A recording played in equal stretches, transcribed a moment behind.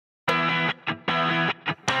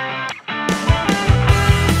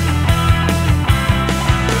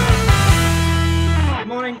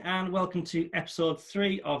welcome to episode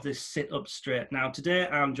 3 of this Cit Up Straight. Now, today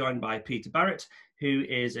I'm joined by Peter Barratt, who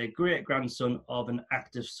is a great-grandson of an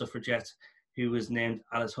active suffragette who was named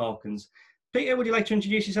Alice Hawkins. Peter, would you like to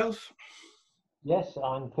introduce yourself? Yes,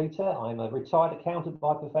 I'm Peter. I'm a retired accountant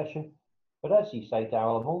by profession, but as you say,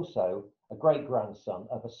 Darryl, I'm also a great-grandson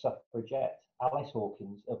of a suffragette, Alice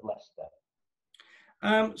Hawkins of Leicester.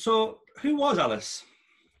 So, who was Alice?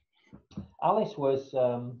 Alice was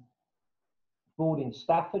born in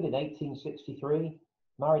Stafford in 1863,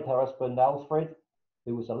 married her husband Alfred,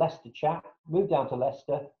 who was a Leicester chap, moved down to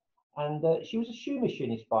Leicester, and she was a shoe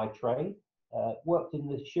machinist by trade, worked in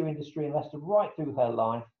the shoe industry in Leicester right through her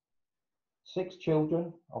life. 6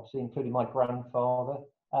 children, obviously including my grandfather,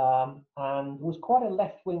 and was quite a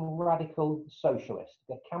left-wing radical socialist,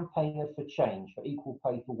 a campaigner for change, for equal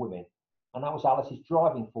pay for women. And that was Alice's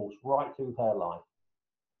driving force right through her life.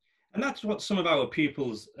 And that's what some of our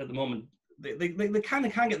pupils at the moment, they kind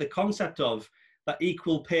of can't get the concept of that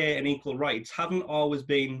equal pay and equal rights haven't always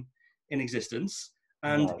been in existence.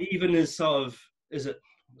 And No. even as sort of, as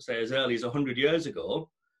early as 100 years ago,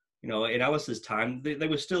 you know, in Alice's time, they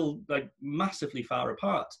were still like massively far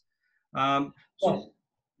apart. Yes.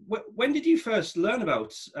 When did you first learn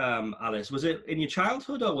about Alice? Was it in your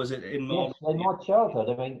childhood or was it in more? Yes, in my childhood.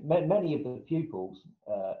 I mean, many of the pupils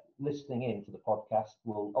listening in to the podcast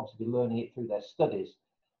will obviously be learning it through their studies.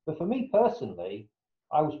 But for me personally,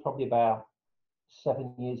 I was probably about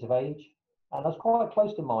 7 years of age, and I was quite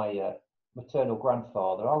close to my maternal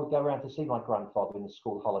grandfather. I would go around to see my grandfather in the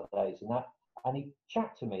school holidays and he'd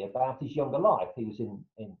chat to me about his younger life. He was in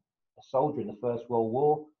a soldier in the First World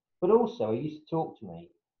War, but also he used to talk to me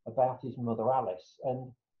about his mother Alice.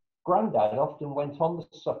 And Grandad often went on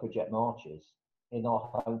the suffragette marches in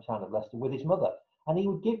our hometown of Leicester with his mother, and he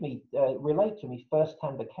would give me relate to me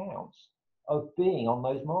first-hand accounts of being on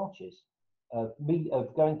those marches, of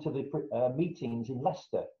going to the meetings in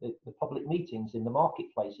Leicester, the public meetings in the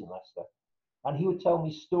marketplace in Leicester. And he would tell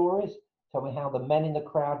me stories, tell me how the men in the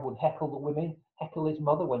crowd would heckle the women, heckle his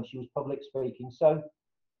mother when she was public speaking. So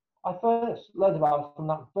I first learned about it from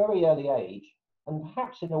that very early age, and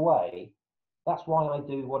perhaps in a way, that's why I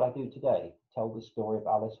do what I do today, tell the story of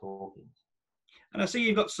Alice Hawkins. And I see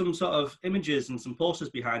you've got some sort of images and some posters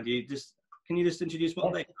behind you. Can you just introduce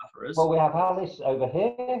what they are for us? Well, we have Alice over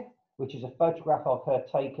here, which is a photograph of her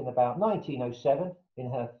taken about 1907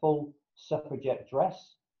 in her full suffragette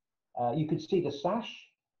dress. You could see the sash.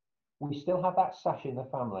 We still have that sash in the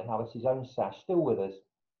family, Alice's own sash, still with us.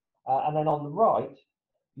 And then on the right,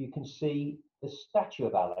 you can see the statue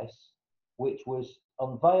of Alice, which was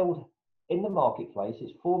unveiled in the marketplace.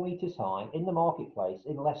 It's 4 meters high in the marketplace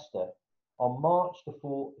in Leicester on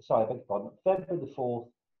February the 4th,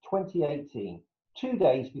 2018, 2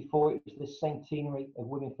 days before it was the centenary of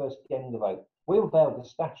women first getting the vote. We unveiled the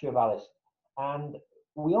statue of Alice, and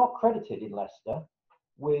we are credited in Leicester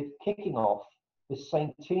with kicking off the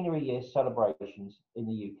centenary year celebrations in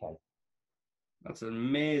the UK. That's an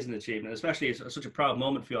amazing achievement, especially it's such a proud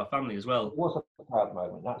moment for your family as well. It was a proud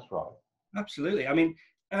moment, that's right. Absolutely. I mean,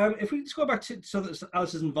 if we just go back to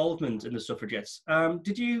Alice's involvement in the suffragettes,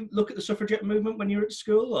 did you look at the suffragette movement when you were at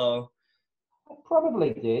school, or? I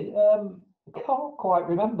probably did. I can't quite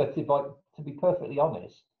remember, to be perfectly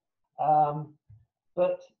honest.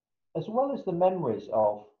 But as well as the memories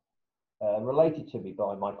of related to me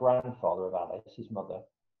by my grandfather of Alice, his mother,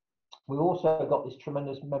 we also got this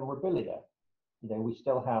tremendous memorabilia. You know, we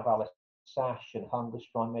still have Alice sash and hunger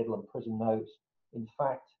strike medal and prison notes. In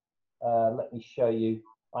fact, let me show you.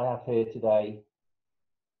 I have here today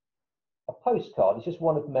a postcard. It's just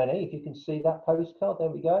one of many. If you can see that postcard, there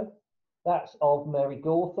we go. That's of Mary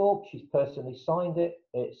Gawthorpe. She's personally signed it.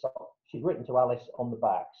 She's written to Alice on the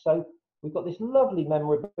back. So we've got this lovely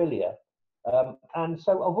memorabilia. And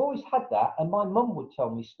so I've always had that. And my mum would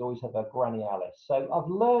tell me stories of her granny Alice. So I've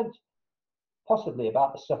learned possibly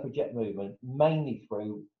about the suffragette movement mainly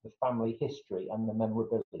through the family history and the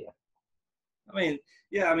memorabilia. I mean,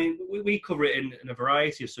 yeah, I mean, we cover it in a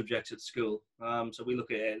variety of subjects at school. So we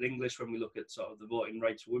look at it in English when we look at sort of the voting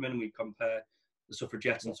rights for women. We compare the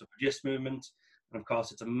suffragettes and suffragist movement. And of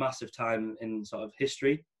course, it's a massive time in sort of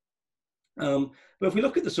history. But if we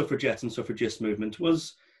look at the suffragette and suffragist movement,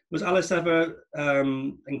 was Alice ever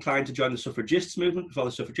inclined to join the suffragists movement before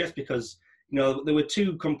the suffragettes? Because, you know, there were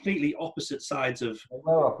two completely opposite sides of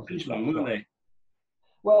the pendulum, weren't they?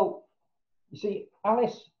 Well, you see,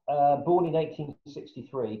 Alice, born in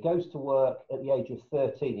 1863, goes to work at the age of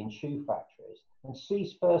 13 in shoe factories and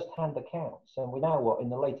sees first-hand accounts. And we're now, in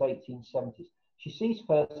the late 1870s. She sees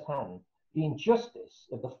first-hand the injustice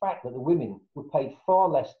of the fact that the women were paid far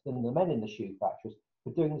less than the men in the shoe factories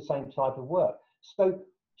for doing the same type of work. So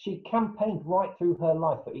She campaigned right through her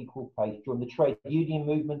life for equal pay, joined the trade union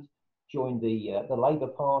movement, joined the Labour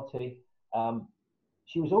Party.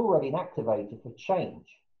 She was already an activator for change,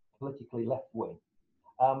 politically left-wing.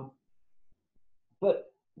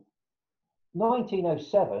 But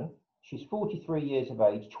 1907, she's 43 years of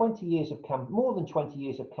age, 20 years of more than 20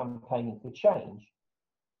 years of campaigning for change.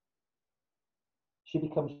 She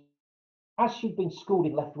becomes, as she'd been schooled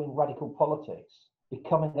in left-wing radical politics,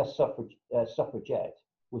 becoming a suffragette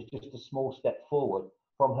was just a small step forward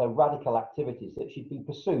from her radical activities that she'd been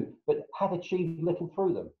pursued, but had achieved little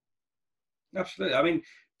through them. Absolutely. I mean,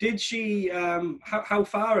 did she? How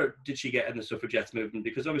far did she get in the suffragette movement?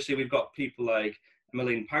 Because obviously we've got people like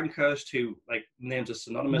Emmeline Pankhurst, who like names are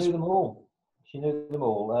synonymous. She knew them all. She knew them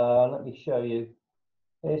all. Let me show you.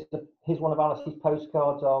 Here's one of Alice's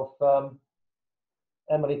postcards of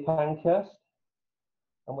Emily Pankhurst,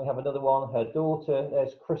 and we have another one. Her daughter.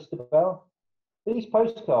 There's Christabel. These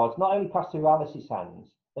postcards not only passed through Alice's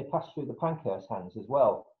hands, they passed through the Pankhurst hands as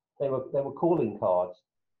well. They were calling cards.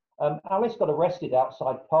 Alice got arrested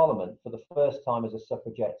outside Parliament for the first time as a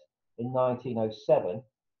suffragette in 1907,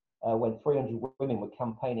 when 300 women were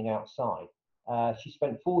campaigning outside. She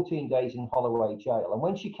spent 14 days in Holloway Jail, and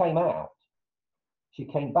when she came out, she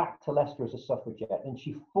came back to Leicester as a suffragette, and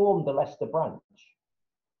she formed the Leicester branch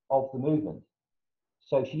of the movement.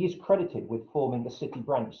 So she is credited with forming the city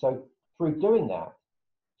branch. So through doing that,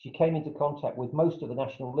 she came into contact with most of the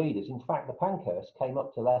national leaders. In fact, the Pankhurst came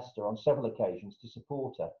up to Leicester on several occasions to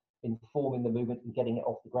support her in forming the movement and getting it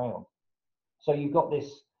off the ground. So you've got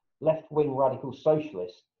this left-wing radical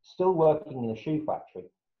socialist still working in a shoe factory,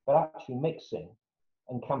 but actually mixing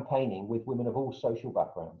and campaigning with women of all social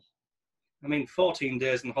backgrounds. I mean, 14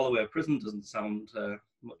 days in Holloway prison doesn't sound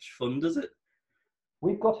much fun, does it?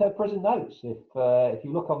 We've got her prison notes. If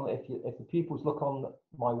you look on, if the pupils look on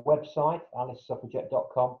my website,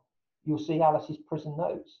 alicesuffragette.com, you'll see Alice's prison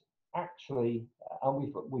notes. Actually,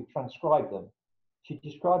 and we've transcribed them. She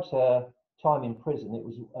describes her time in prison. It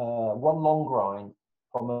was one long grind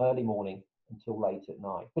from early morning until late at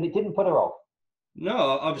night, but it didn't put her off. No,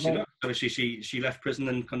 obviously not. Obviously, she left prison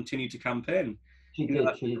and continued to campaign. She did.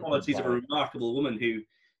 The qualities of a remarkable woman who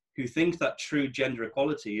thinks that true gender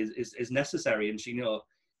equality is necessary, and she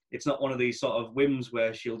it's not one of these sort of whims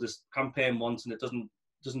where she'll just campaign once and it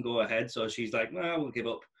doesn't go ahead. So she's like, no, we'll give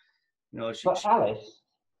up.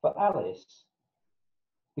 But Alice,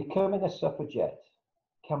 becoming a suffragette,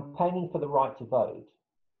 campaigning for the right to vote,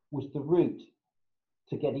 was the route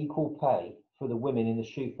to get equal pay for the women in the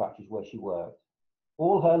shoe factories where she worked.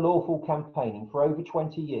 All her lawful campaigning for over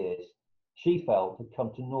 20 years, she felt had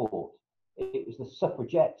come to naught. It was the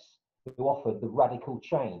suffragettes who offered the radical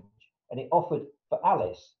change, and it offered for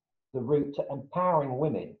Alice the route to empowering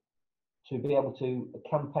women to be able to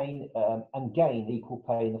campaign and gain equal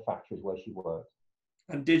pay in the factories where she worked.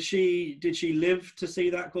 And did she live to see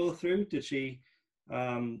that go through? Did she?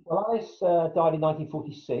 Well, Alice died in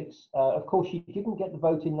 1946. Of course, she didn't get the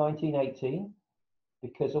vote in 1918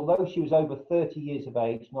 because although she was over 30 years of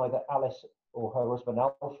age, neither Alice or her husband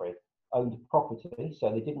Alfred owned property,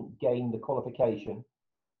 so they didn't gain the qualification.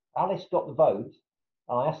 Alice got the vote,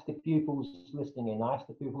 and I asked the pupils listening in, I asked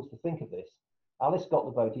the pupils to think of this. Alice got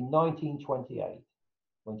the vote in 1928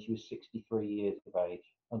 when she was 63 years of age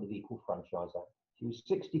under the Equal Franchise Act. She was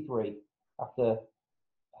 63 after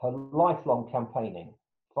her lifelong campaigning,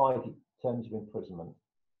 5 terms of imprisonment.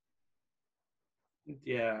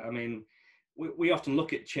 Yeah, I mean, we often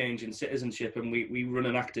look at change in citizenship, and we run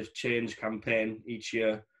an active change campaign each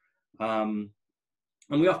year. And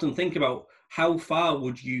we often think about how far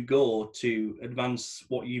would you go to advance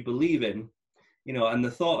what you believe in, and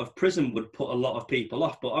the thought of prison would put a lot of people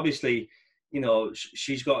off. But obviously,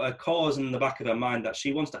 she's got a cause in the back of her mind that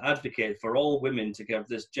she wants to advocate for all women to have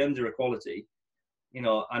this gender equality,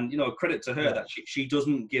 and, credit to her that she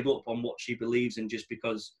doesn't give up on what she believes in just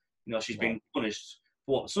because, she's being punished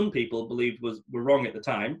for what some people believed were wrong at the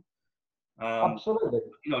time. Absolutely.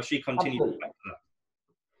 She continued to back that.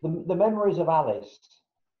 The memories of Alice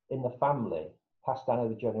in the family passed down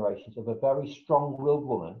over generations of a very strong-willed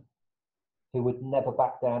woman who would never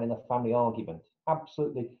back down in a family argument.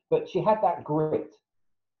 Absolutely. But she had that grit.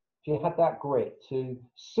 She had that grit to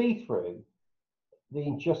see through the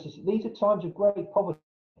injustice. These are times of great poverty.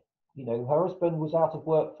 Her husband was out of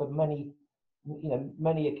work for many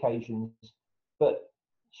occasions, but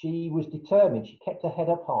she was determined. She kept her head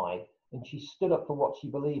up high and she stood up for what she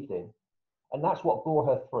believed in. And that's what bore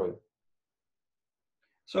her through.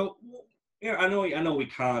 So, I know we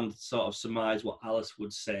can't sort of surmise what Alice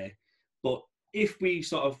would say, but if we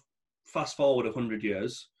sort of fast forward 100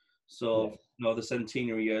 years, so the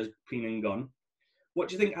centenary years been and gone, what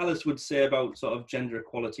do you think Alice would say about sort of gender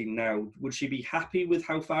equality now? Would she be happy with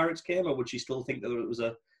how far it's came, or would she still think that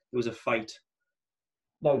there was a fight?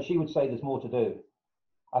 No, she would say there's more to do.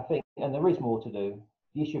 I think, and there is more to do.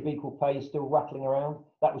 The issue of equal pay is still rattling around.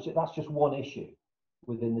 That's just one issue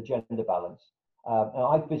within the gender balance. And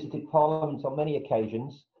I've visited Parliament on many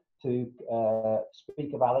occasions to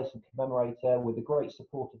speak of Alice and commemorate her with the great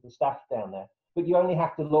support of the staff down there. But you only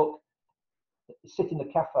have to sit in the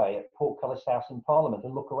cafe at Portcullis House in Parliament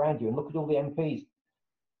and look around you and look at all the MPs.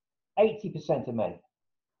 80% are men.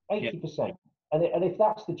 80%. Yeah. And if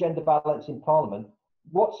that's the gender balance in Parliament,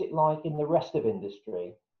 what's it like in the rest of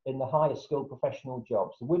industry, in the higher skilled professional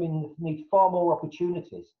jobs? The women need far more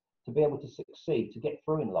opportunities to be able to succeed, to get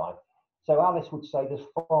through in life. So Alice would say there's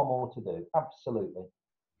far more to do. Absolutely.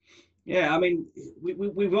 Yeah, I mean,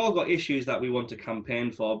 we've all got issues that we want to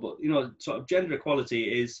campaign for, but, you know, sort of gender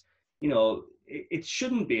equality is, you know, it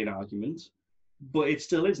shouldn't be an argument, but it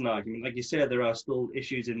still is an argument. Like you said, there are still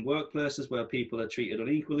issues in workplaces where people are treated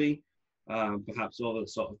unequally, perhaps over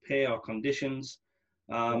sort of pay or conditions.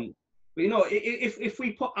 But, you know, if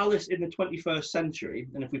we put Alice in the 21st century,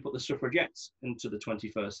 and if we put the suffragettes into the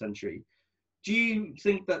 21st century, do you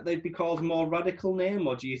think that they'd be called a more radical name,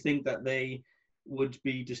 or do you think that they would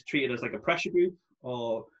be just treated as like a pressure group?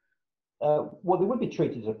 Or well, they would be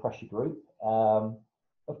treated as a pressure group.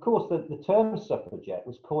 Of course, the term suffragette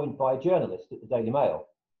was coined by a journalist at the Daily Mail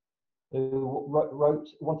who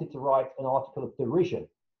wanted to write an article of derision.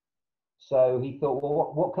 So he thought,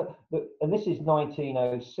 well, what could, and this is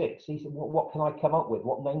 1906. He said, well, what can I come up with?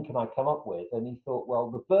 What name can I come up with? And he thought,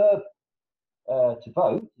 well, the verb to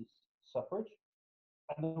vote is suffrage,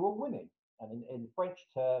 and they're all women. And in the French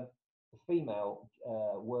term, the female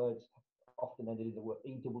words often ended in the word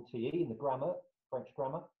E-double-T-E in the grammar, French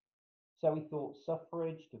grammar. So he thought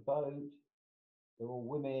suffrage, to vote, they're all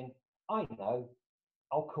women. I know,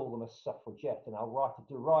 I'll call them a suffragette and I'll write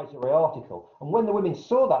a derisory article. And when the women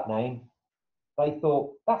saw that name, they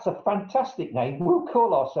thought, that's a fantastic name. We'll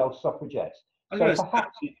call ourselves suffragettes. So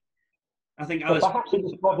perhaps, I think Alice, perhaps in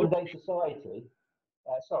this modern day society,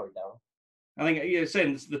 sorry, Darren. I think you're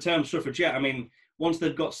saying the term suffragette, I mean, once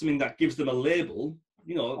they've got something that gives them a label,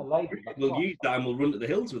 you know, we'll use that and we'll run to the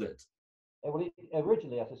hills with it. Well,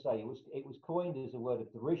 originally, as I say, it was coined as a word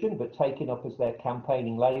of derision, but taken up as their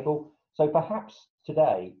campaigning label. So perhaps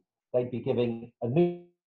today they'd be giving a new,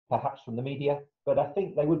 perhaps from the media, but I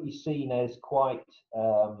think they would be seen as quite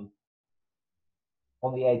on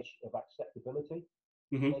the edge of acceptability.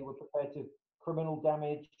 Mm-hmm. They were prepared to criminal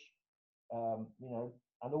damage, you know,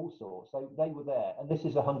 and all sorts. So they were there, and this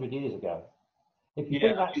is 100 years ago. If you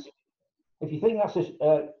think that's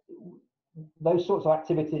those sorts of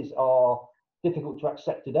activities are difficult to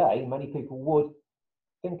accept today, many people would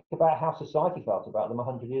think about how society felt about them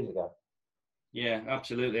 100 years ago. Yeah,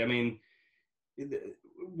 absolutely. I mean,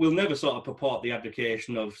 we'll never sort of purport the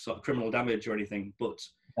abdication of sort of criminal damage or anything, but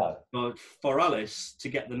for Alice to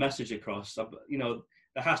get the message across, you know,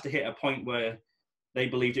 there has to hit a point where they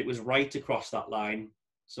believed it was right to cross that line.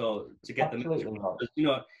 So to get the message across, you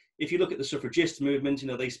know, if you look at the suffragist movement, you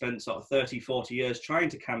know, they spent sort of 30, 40 years trying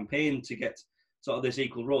to campaign to get sort of this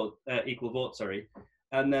equal vote, sorry.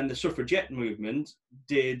 And then the suffragette movement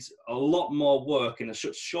did a lot more work in a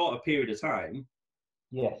such shorter period of time.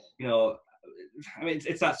 Yes. You know, I mean,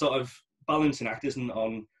 it's that sort of balancing act, isn't it,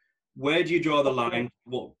 on where do you draw the line,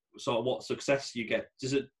 what success you get?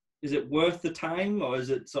 Is it worth the time, or is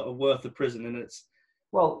it sort of worth the prison? And it's,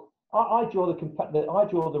 well, I draw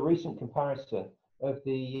the recent comparison of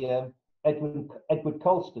the Edward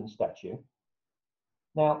Colston statue.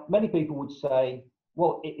 Now, many people would say,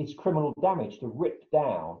 well, it's criminal damage to rip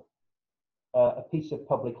down a piece of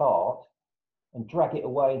public art and drag it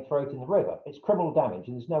away and throw it in the river. It's criminal damage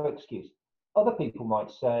and there's no excuse. Other people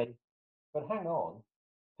might say, but hang on,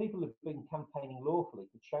 people have been campaigning lawfully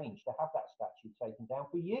for change to have that statue taken down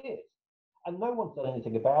for years. And no one's done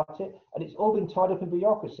anything about it, and it's all been tied up in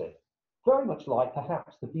bureaucracy. Very much like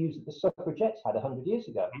perhaps the views that the suffragettes had 100 years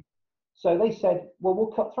ago. So they said, well, we'll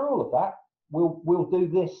cut through all of that. We'll do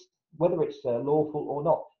this, whether it's lawful or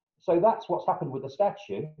not. So that's what's happened with the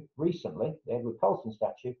statue recently, the Edward Colston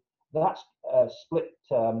statue. That's split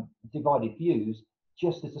divided views,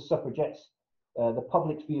 just as the suffragettes, the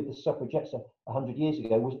public's view of the suffragettes 100 years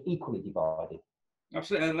ago was equally divided.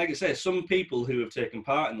 Absolutely, and like I say, some people who have taken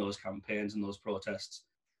part in those campaigns and those protests,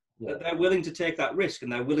 they're willing to take that risk,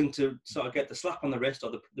 and they're willing to sort of get the slap on the wrist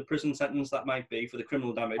or the prison sentence that might be for the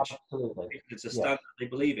criminal damage. Absolutely. It's a stand that they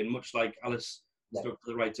believe in, much like Alice stood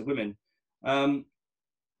for the right to women.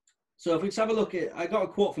 So if we just have a look at, I got a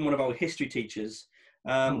quote from one of our history teachers,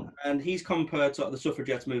 and he's compared sort of the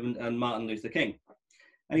suffragette movement and Martin Luther King.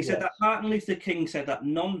 And he said Yes. that Martin Luther King said that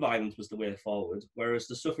non-violence was the way forward, whereas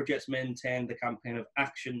the suffragettes maintained the campaign of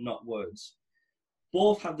action, not words.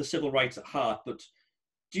 Both had the civil rights at heart, but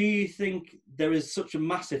do you think there is such a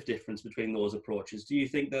massive difference between those approaches? Do you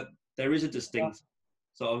think that there is a distinct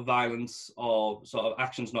sort of violence or sort of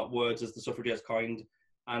actions, not words, as the suffragettes coined,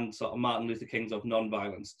 and sort of Martin Luther King's of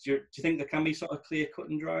non-violence? Do you think there can be sort of clear cut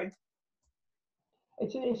and dry?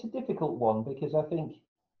 It's a difficult one because I think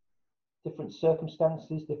different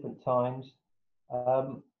circumstances, different times. It's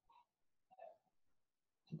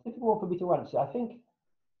a difficult one for me to answer. I think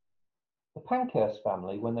the Pankhurst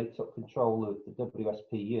family, when they took control of the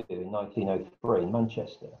WSPU in 1903 in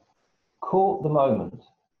Manchester, caught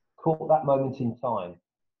that moment in time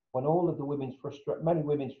when all of the many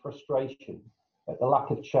women's frustration at the lack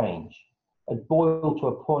of change had boiled to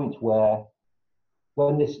a point where,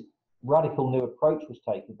 when this radical new approach was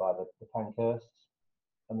taken by the Pankhursts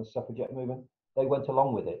and the suffragette movement, they went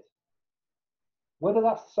along with it. Whether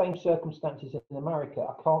that's the same circumstances in America,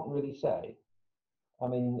 I can't really say. I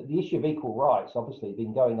mean, the issue of equal rights obviously has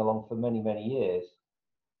been going along for many, many years.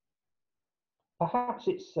 Perhaps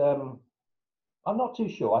it's, I'm not too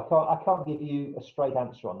sure. I can't give you a straight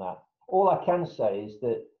answer on that. All I can say is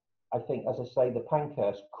that I think, as I say, the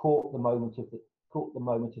Pankhursts caught the moment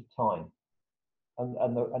of time,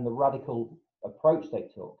 and the radical approach they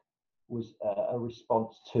took was a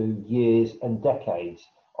response to years and decades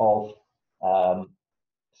of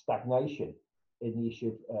stagnation in the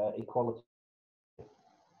issue of equality.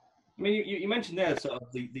 I mean, you mentioned there sort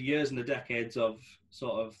of the years and the decades of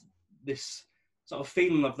sort of this sort of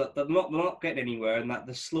feeling of that they're not getting anywhere, and that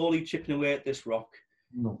they're slowly chipping away at this rock.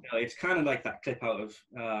 Mm. You know, it's kind of like that clip out of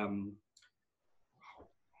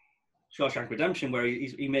Shawshank Redemption, where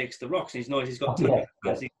he makes the rocks and he knows he's got time.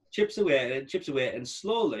 He chips away, and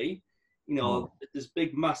slowly, you know, this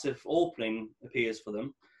big massive opening appears for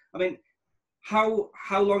them. I mean, how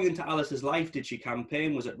long into Alice's life did she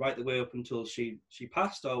campaign? Was it right the way up until she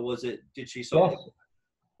passed, or did she sort of?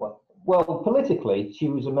 Well, politically, she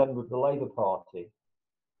was a member of the Labour Party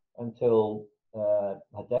until her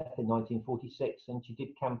death in 1946, and she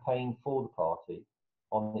did campaign for the party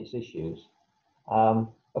on its issues.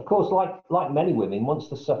 Of course, like many women, once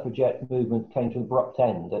the suffragette movement came to an abrupt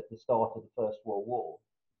end at the start of the First World War,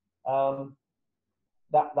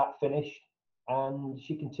 that finished, and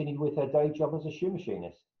she continued with her day job as a shoe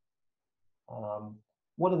machinist.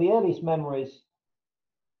 One of the earliest memories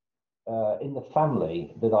in the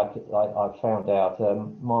family that I found out,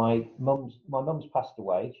 my mum's passed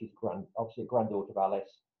away. She's obviously a granddaughter of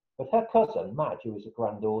Alice, but her cousin Madge, who is a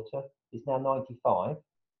granddaughter, is now 95.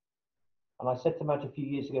 And I said to Madge a few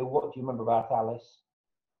years ago, "What do you remember about Alice?"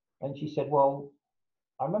 And she said, "Well,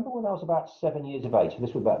 I remember when I was about 7 years of age. So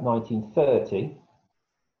this was about 1930.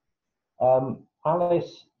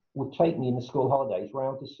 Alice would take me in the school holidays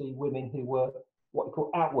round to see women who were what we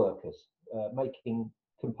call outworkers, making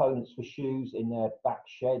components for shoes in their back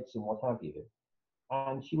sheds and what have you.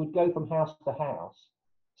 And she would go from house to house,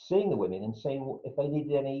 seeing the women and seeing if they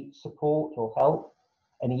needed any support or help,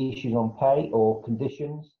 any issues on pay or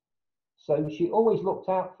conditions. So she always looked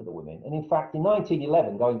out for the women. And in fact, in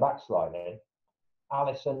 1911, going back slightly,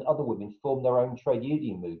 Alice and other women formed their own trade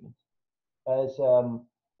union movement as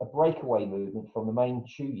a breakaway movement from the main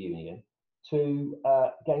shoe union to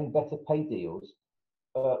gain better pay deals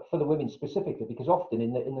for the women specifically, because often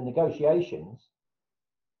in the negotiations,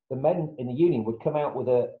 the men in the union would come out with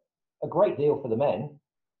a great deal for the men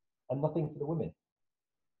and nothing for the women.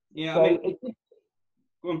 Yeah, so I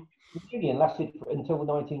mean, the union lasted until the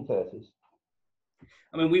 1930s.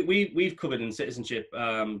 I mean, we've covered in Citizenship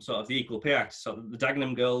sort of the Equal Pay Act, sort of the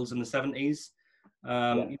Dagenham girls in the 70s.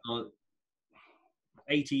 You know,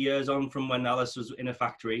 80 years on from when Alice was in a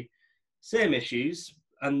factory, same issues,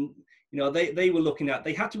 and you know they were looking at,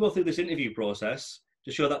 they had to go through this interview process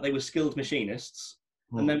to show that they were skilled machinists,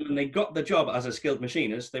 and then when they got the job as a skilled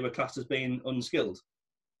machinist, they were classed as being unskilled,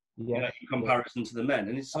 you know, in comparison to the men.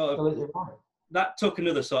 And it's sort of that took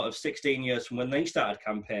another sort of 16 years from when they started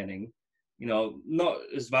campaigning, you know, not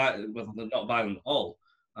as violent, well, not violent at all.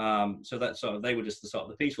 So that sort of, they were just the sort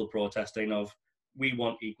of the peaceful protesting of, we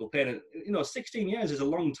want equal pay. And, you know, 16 years is a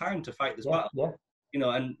long time to fight this battle. Yeah. You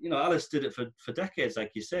know, and, you know, Alice did it for decades,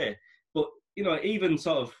 like you say. But, you know, even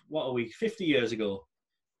sort of, 50 years ago,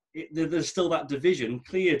 there's still that division,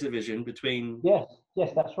 clear division between... Yes,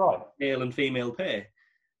 that's right. Male and female pay.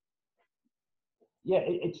 Yeah,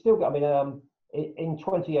 it's still got, I mean, in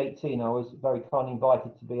 2018, I was very kindly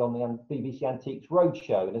invited to be on the BBC Antiques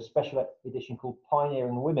Roadshow in a special edition called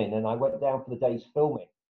Pioneering Women, and I went down for the day's filming.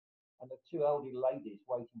 And the two elderly ladies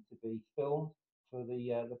waiting to be filmed for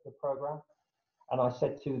the programme. And I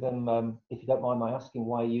said to them, if you don't mind my asking,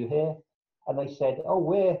 why are you here? And they said, oh,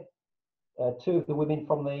 we're two of the women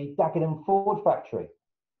from the Dagenham Ford factory,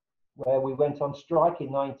 where we went on strike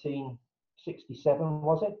in 1967,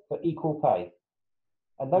 was it, for equal pay.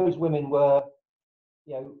 And those women were,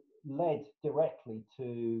 you know, led directly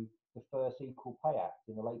to the first Equal Pay Act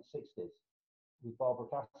in the late 60s with Barbara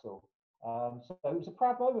Castle. So it was a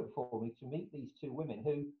proud moment for me to meet these two women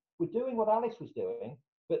who were doing what Alice was doing,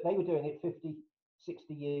 but they were doing it 50,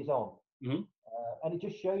 60 years on. Mm-hmm. And it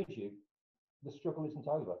just shows you the struggle isn't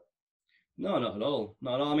over. No, not at all.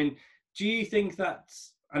 Not at all. I mean, do you think that,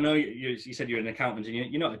 I know you said you're an accountant and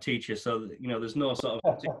you're not a teacher, so, you know, there's no sort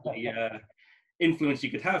of influence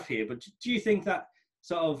you could have here, but do you think that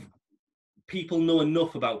sort of people know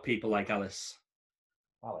enough about people like Alice?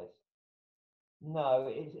 Alice?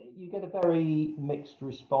 No, you get a very mixed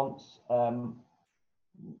response.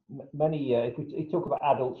 Many, if we talk about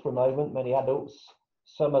adults for a moment, many adults,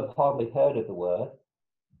 some have hardly heard of the word.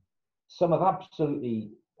 Some have absolutely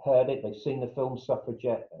heard it. They've seen the film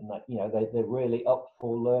Suffragette, and that, you know, they're really up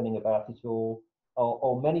for learning about it all.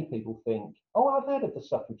 Or many people think, oh, I've heard of the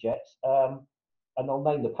suffragettes, and they'll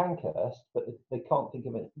name the Pankhurst, but they can't think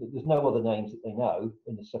of it. There's no other names that they know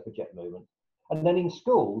in the suffragette movement. And then in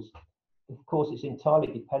schools, of course, it's entirely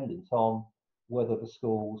dependent on whether the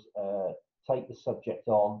schools take the subject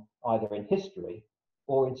on either in history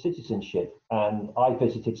or in citizenship. And I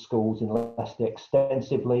visited schools in Leicester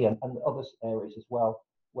extensively, and other areas as well,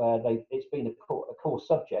 where it's been a core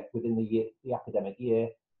subject within the academic year,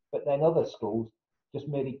 but then other schools just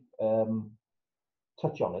merely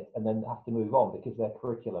touch on it and then have to move on because of their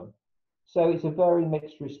curriculum. So it's a very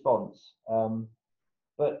mixed response.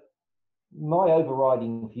 But my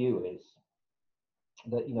overriding view is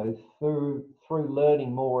that, you know, through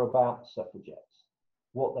learning more about suffragettes,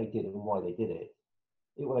 what they did and why they did it,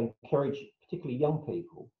 it will encourage particularly young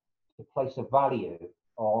people to place a value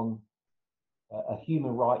on a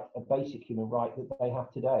human right, a basic human right that they have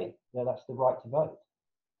today. Now, that's the right to vote.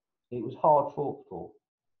 It was hard fought for.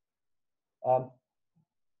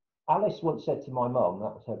 Alice once said to my mum,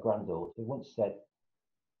 that was her granddaughter, once said,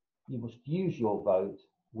 you must use your vote,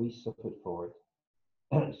 we suffered for it.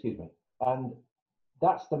 Excuse me. And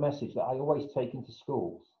that's the message that I always take into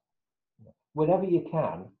schools. Whenever you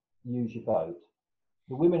can, use your vote.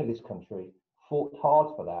 The women of this country fought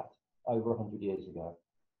hard for that over 100 years ago.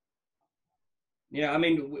 Yeah, I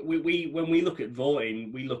mean, we when we look at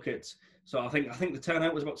voting, we look at, so I think the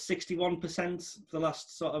turnout was about 61% for the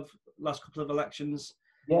last couple of elections.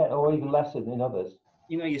 Yeah, or even less than others.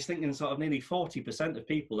 You know, you're thinking sort of nearly 40% of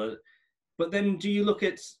people. But then, do you look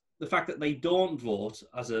at the fact that they don't vote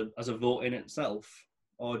as a vote in itself,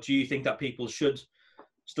 or do you think that people should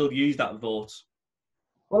still use that vote?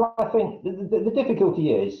 Well, I think the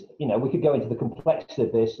difficulty is, you know, we could go into the complexity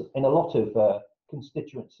of this. In a lot of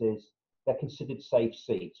constituencies, they're considered safe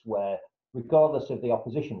seats where, regardless of the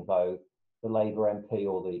opposition vote, the Labour MP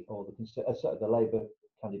or the Labour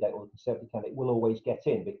candidate or the Conservative candidate will always get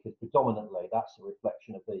in, because predominantly that's a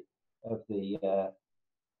reflection of the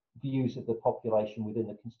views of the population within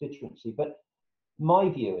the constituency. But my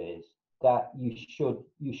view is that you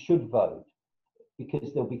should vote,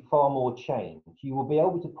 because there'll be far more change. You will be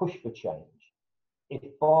able to push for change if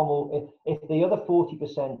the other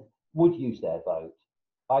 40% would use their vote.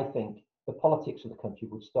 I think the politics of the country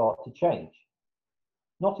would start to change.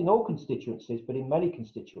 Not in all constituencies, but in many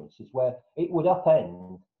constituencies, where it would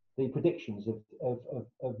upend the predictions of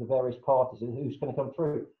the various parties and who's going to come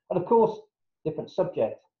through. And of course, different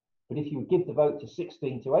subject, but if you give the vote to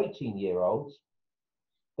 16 to 18-year-olds,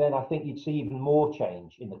 then I think you'd see even more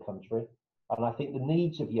change in the country. And I think the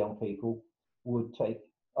needs of young people would take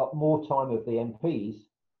up more time of the MPs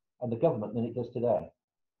and the government than it does today.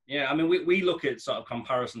 Yeah, I mean, we look at sort of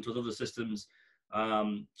comparisons with other systems.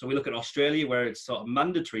 So we look at Australia, where it's sort of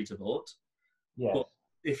mandatory to vote. Yes. But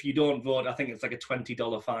if you don't vote, I think it's like a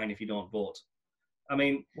 $20 fine if you don't vote. I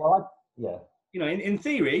mean, yeah. You know, in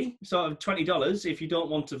theory, sort of $20. If you don't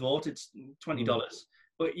want to vote, it's $20.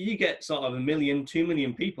 But you get sort of 1 million, 2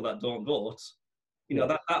 million people that don't vote. You know,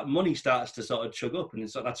 that money starts to sort of chug up, and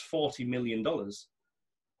that's $40 million.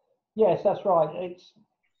 Yes, that's right.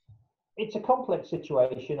 It's a complex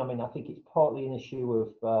situation. I mean, I think it's partly an issue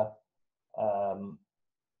of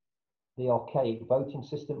the archaic voting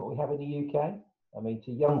system that we have in the UK. I mean,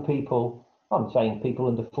 to young people, I'm saying people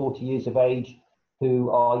under 40 years of age who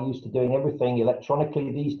are used to doing everything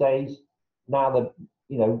electronically these days, now that,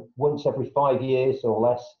 you know, once every 5 years or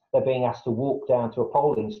less, they're being asked to walk down to a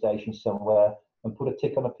polling station somewhere and put a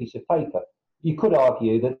tick on a piece of paper. You could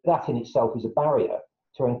argue that in itself is a barrier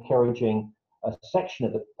to encouraging a section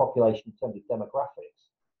of the population in terms of demographics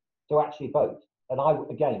to actually vote. And I,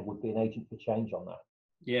 again, would be an agent for change on that.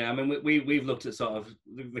 Yeah, I mean, we've looked at sort of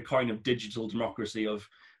the kind of digital democracy of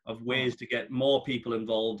ways to get more people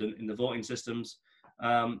involved in the voting systems.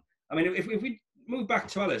 I mean, if we move back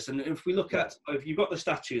to Alice, and if we look at, if you've got the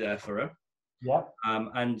statue there for her, yeah,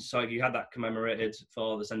 and so you had that commemorated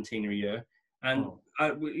for the centenary year, and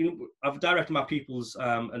I've directed my pupils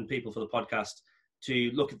and people for the podcast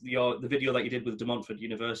to look at the video that you did with De Montfort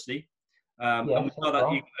University. And we saw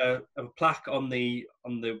that you have a plaque on the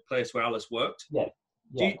place where Alice worked. Yeah.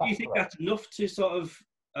 Do you think that's enough to sort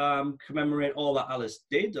of commemorate all that Alice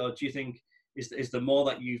did, or do you think is there more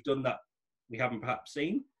that you've done that we haven't perhaps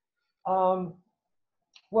seen?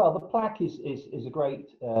 Well, the plaque is a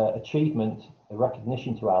great achievement, a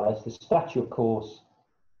recognition to Alice. The statue, of course,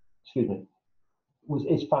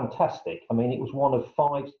 is fantastic. I mean, it was one of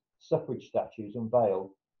 5 suffrage statues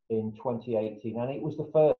unveiled in 2018, and it was the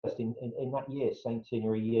first in that year,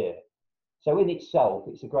 centenary year. So in itself,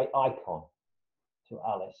 it's a great icon to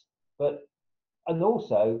Alice. And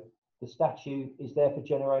also, the statue is there for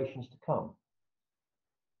generations to come.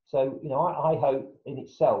 So, you know, I hope in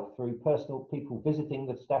itself, through personal people visiting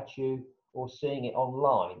the statue or seeing it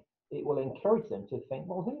online, it will encourage them to think,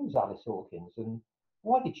 well, who was Alice Hawkins and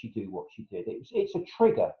why did she do what she did? It's a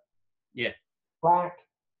trigger. Yeah. Plaque,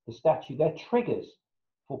 the statue, they're triggers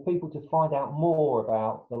for people to find out more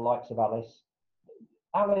about the likes of Alice.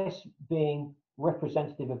 Alice being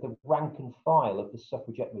representative of the rank and file of the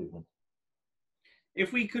suffragette movement.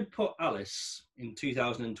 If we could put Alice in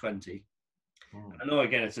 2020, I know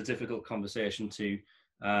again it's a difficult conversation to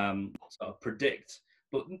sort of predict,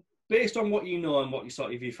 but based on what you know and what you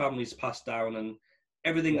sort of your family's passed down and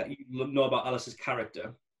everything that you know about Alice's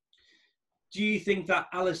character, do you think that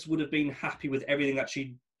Alice would have been happy with everything that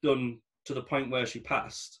she'd done to the point where she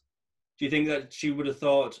passed? Do you think that she would have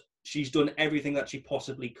thought she's done everything that she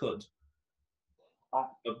possibly could?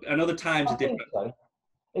 And other times are different. So.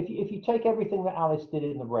 If you take everything that Alice did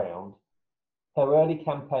in the round, her early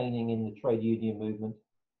campaigning in the trade union movement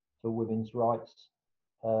for women's rights,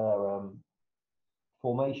 her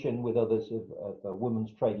formation with others of the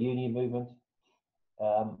women's trade union movement,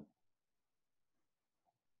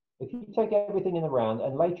 if you take everything in the round,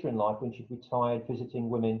 and later in life when she's retired, visiting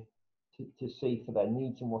women to see for their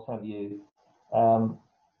needs and what have you,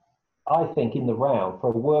 I think in the round,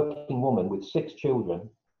 for a working woman with 6 children,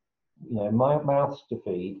 you know, mouths to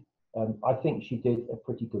feed, I think she did a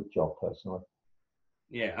pretty good job personally.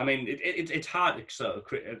 Yeah, I mean, it's hard to sort of,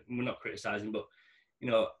 we're not criticising, but, you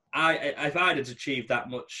know, if I had achieved that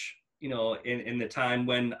much, you know, in the time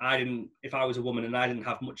when if I was a woman and I didn't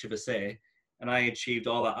have much of a say, and I achieved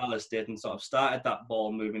all that Alice did and sort of started that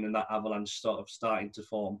ball moving and that avalanche sort of starting to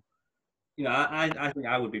form, you know, I think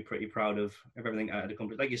I would be pretty proud of everything I had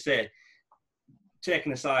accomplished. Like you say,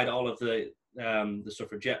 taking aside all of the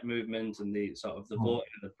suffragette movement and the sort of the voting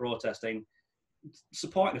and the protesting,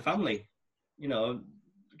 supporting the family, you know,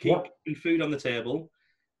 keeping food on the table,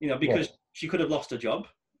 you know, because she could have lost her job.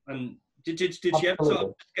 And did she ever sort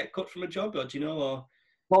of get cut from a job, or do you know? Or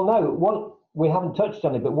well, no, we haven't touched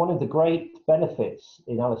on it, but one of the great benefits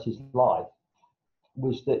in Alice's life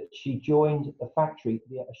was that she joined a factory,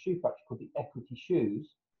 a shoe factory called the Equity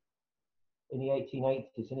Shoes in the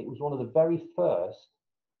 1880s, and it was one of the very first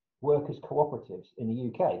workers' cooperatives in the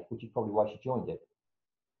UK, which is probably why she joined it.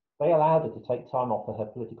 They allowed her to take time off for her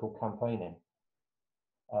political campaigning.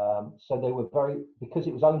 So they were because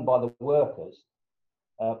it was owned by the workers,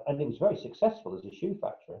 and it was very successful as a shoe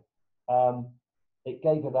factory, it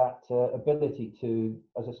gave her that ability to,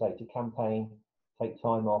 as I say, to campaign, take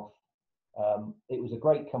time off. It was a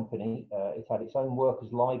great company. It had its own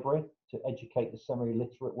workers' library to educate the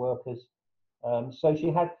semi-literate workers. So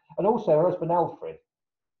she had, and also her husband Alfred,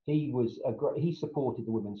 he supported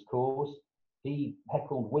the women's cause. He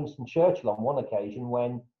heckled Winston Churchill on one occasion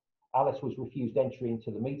when Alice was refused entry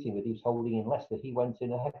into the meeting that he was holding in Leicester. He went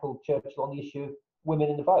in and heckled Churchill on the issue of women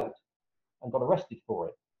in the vote and got arrested for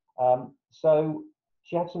it. So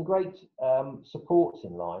she had some great supports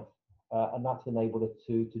in life, and that enabled her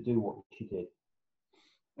to do what she did.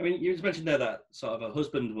 I mean, you mentioned there that sort of her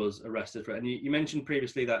husband was arrested for it, and you mentioned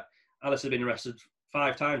previously that Alice had been arrested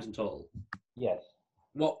 5 times in total. Yes.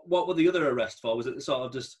 What were the other arrests for? Was it sort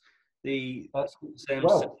of just the same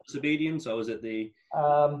disobedience, or was it the?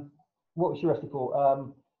 What was she arrested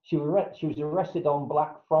for? She was arrested on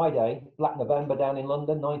Black Friday, Black November, down in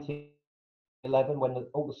London, 1911, when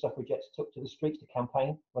all the suffragettes took to the streets to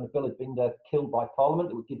campaign, when a bill had been killed by Parliament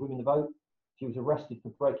that would give women the vote. She was arrested for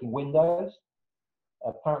breaking windows.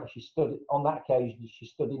 Apparently, on that occasion, she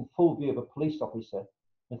stood in full view of a police officer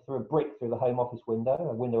and threw a brick through the Home Office window,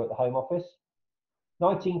 a window at the Home Office.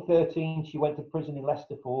 1913, she went to prison in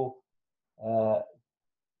Leicester for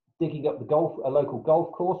digging up a local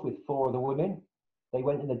golf course with 4 of the women. They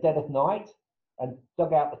went in the dead of night and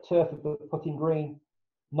dug out the turf of the putting green.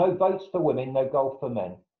 No boats for women, no golf for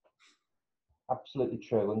men. Absolutely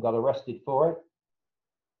true, and got arrested for it.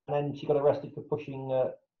 And then she got arrested for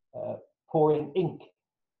pouring ink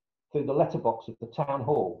through the letterbox of the town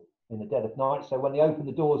hall in the dead of night. So when they opened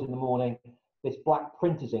the doors in the morning, this black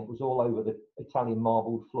printer's ink was all over the Italian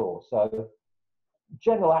marbled floor. So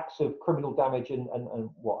general acts of criminal damage and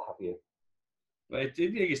what have you. But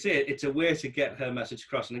you say it's a way to get her message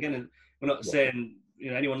across. And again, we're not saying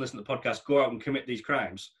anyone listening to the podcast go out and commit these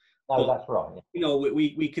crimes. No, that's right.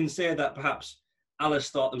 We can say that perhaps Alice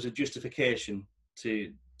thought there was a justification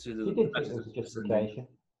to the. She did think there was a justification.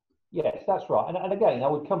 Yes, that's right. And again, I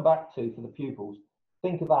would come back to, for the pupils,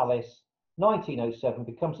 think of Alice, 1907,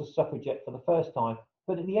 becomes a suffragette for the first time,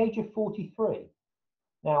 but at the age of 43.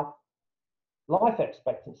 Now, life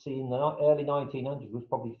expectancy in the early 1900s was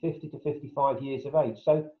probably 50 to 55 years of age.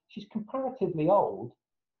 So she's comparatively old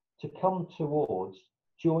to come towards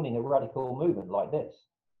joining a radical movement like this,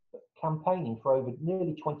 but campaigning for over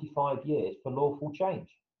nearly 25 years for lawful change,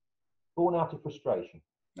 born out of frustration.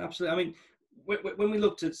 Absolutely. I mean, when we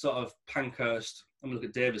looked at sort of Pankhurst and we look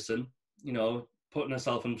at Davison, putting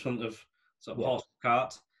herself in front of sort of horse and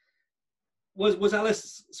cart, was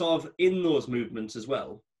Alice sort of in those movements as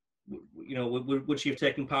well? Would she have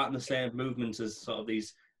taken part in the same movements as sort of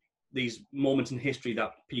these moments in history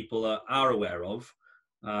that people are aware of?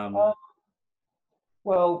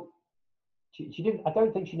 Well, she didn't. I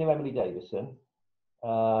don't think she knew Emily Davison,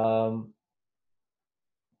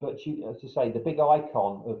 but she, as I say, the big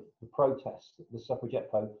icon of the protest, the suffragette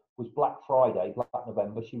vote, was Black Friday, Black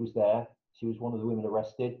November. She was there. She was one of the women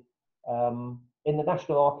arrested. In the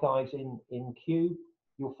National Archives in Kew,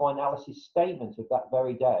 you'll find Alice's statement of that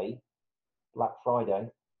very day, Black Friday,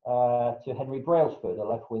 to Henry Brailsford, a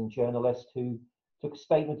left-wing journalist who took a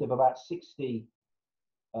statement of about 60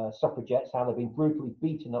 suffragettes, how they've been brutally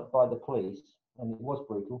beaten up by the police, and it was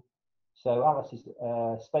brutal. So Alice's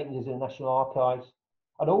statement is in the National Archives,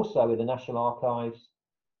 and also in the National Archives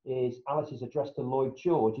is Alice's address to Lloyd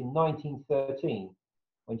George in 1913,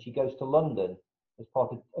 when she goes to London as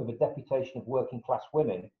part of a deputation of working-class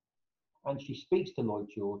women. And she speaks to Lloyd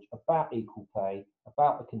George about equal pay,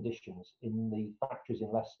 about the conditions in the factories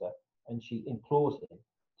in Leicester, and she implores him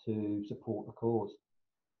to support the cause.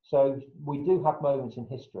 So we do have moments in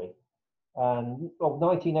history. And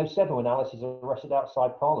 1907, when Alice is arrested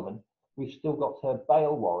outside Parliament, we've still got her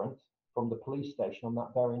bail warrant from the police station on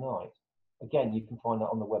that very night. Again, you can find that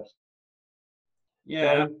on the website.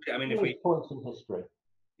 Yeah, so, I mean, if we points in history.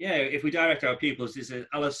 Yeah, if we direct our pupils, is it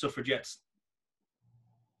Alice Suffragettes?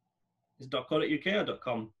 Is .co.uk or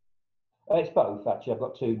 .com? It's both, actually. I've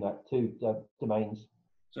got two domains.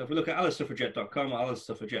 So if we look at alicessuffragette.com or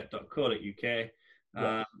alicessuffragette.co.uk,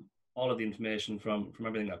 all of the information from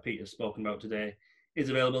everything that Peter's spoken about today is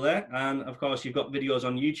available there. And of course, you've got videos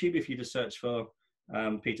on YouTube. If you just search for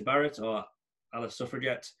Peter Barratt or Alice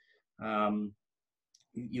Suffragette,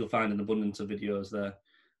 you'll find an abundance of videos there.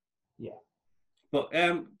 Yeah. But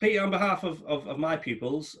Peter, on behalf of my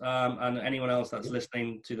pupils and anyone else that's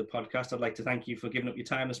listening to the podcast, I'd like to thank you for giving up your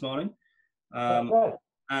time this morning.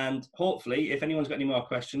 And hopefully, if anyone's got any more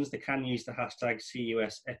questions, they can use the hashtag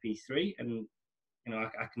CUSEPI3, and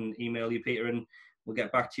I can email you, Peter, and we'll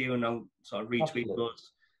get back to you, and I'll sort of retweet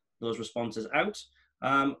those responses out.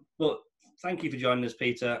 But thank you for joining us,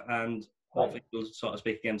 Peter, and hopefully we'll sort of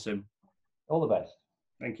speak again soon. All the best.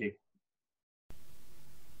 Thank you.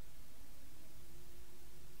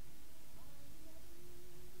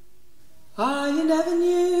 You never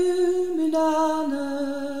knew me,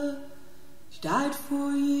 Nana. She died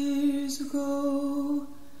 4 years ago.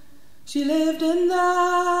 She lived in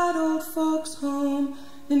that old folks' home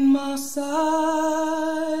in my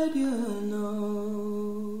side,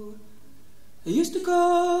 I used to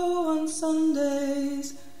go on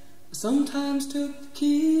Sundays, I sometimes took the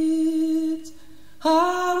kids.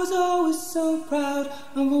 I was always so proud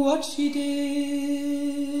of what she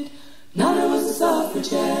did. Nana was a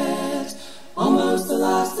suffragette, almost the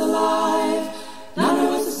last alive.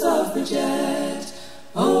 Nana was a suffragette,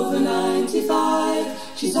 over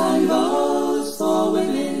 95. She sang votes for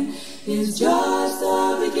women, is just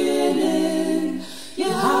the beginning. You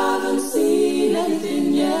haven't seen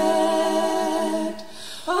anything yet.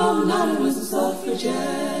 Oh, Nana was a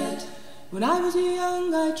suffragette. When I was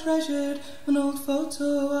young, I treasured an old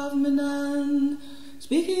photo of me Nan,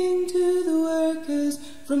 speaking to the workers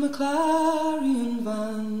from a Clarion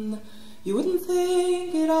van. You wouldn't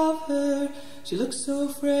think it of her, she looked so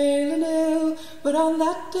frail and ill. But on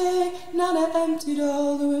that day, Nana emptied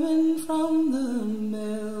all the women from the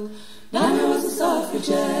mill. Nana was a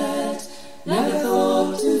suffragette, never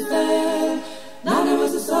thought to fail. Nana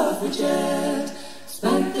was a suffragette,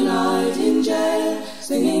 spent the night in jail,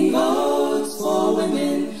 singing votes for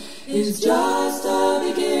women is just a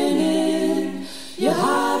beginning. You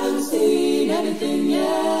haven't seen anything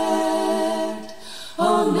yet.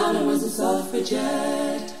 Oh, Nana was a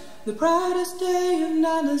suffragette. The proudest day of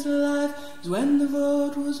Nana's life was when the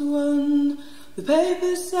vote was won. The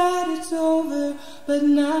papers said it's over, but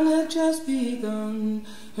Nana had just begun.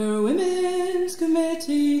 Her women's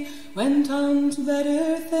committee went on to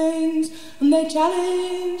better things, and they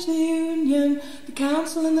challenged the union, the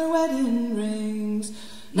council and their wedding rings.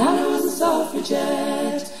 Nana was a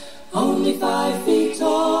suffragette, only 5 feet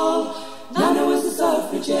tall. Nana was a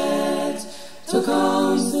suffragette, took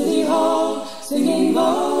on City Hall, singing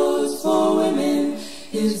votes for women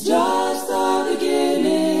is just the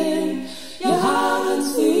beginning. You haven't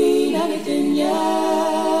seen anything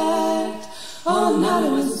yet. Oh, Nana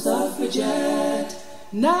was a suffragette.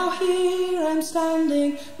 Now here I'm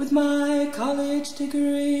standing with my college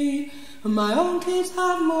degree, and my own kids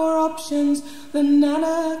have more options than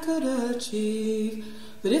Nana could achieve.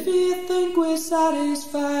 But if you think we're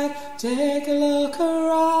satisfied, take a look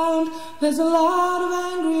around. There's a lot of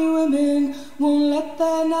angry women won't let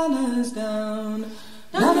their nanas down.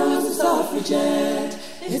 Nana was a suffragette,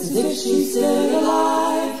 it's as if she's still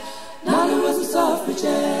alive. Nana was a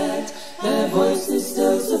suffragette, their voices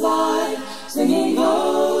still survive. Singing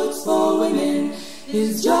votes for women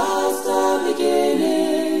is just a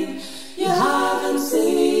beginning. You haven't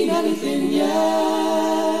seen anything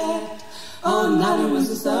yet. Oh, Nana was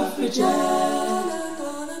a suffragette.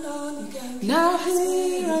 Now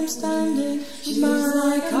here I'm standing with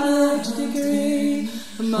my college degree,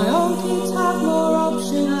 and my own kids have more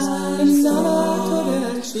options than Nana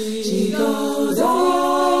could achieve. She goes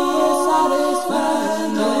on,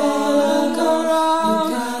 satisfied, look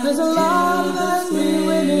around. There's a lot of angry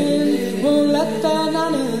women won't let their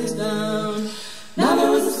nanas down.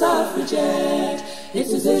 Nana was a suffragette,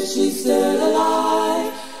 it's as if she's still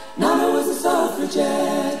alive. Nana was a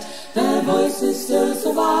suffragette, their voices still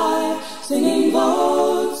survive. Singing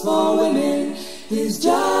votes for women is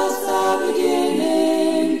just the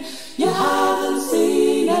beginning. You haven't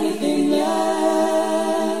seen anything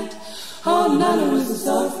yet. Oh, Nana was a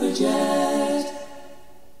suffragette.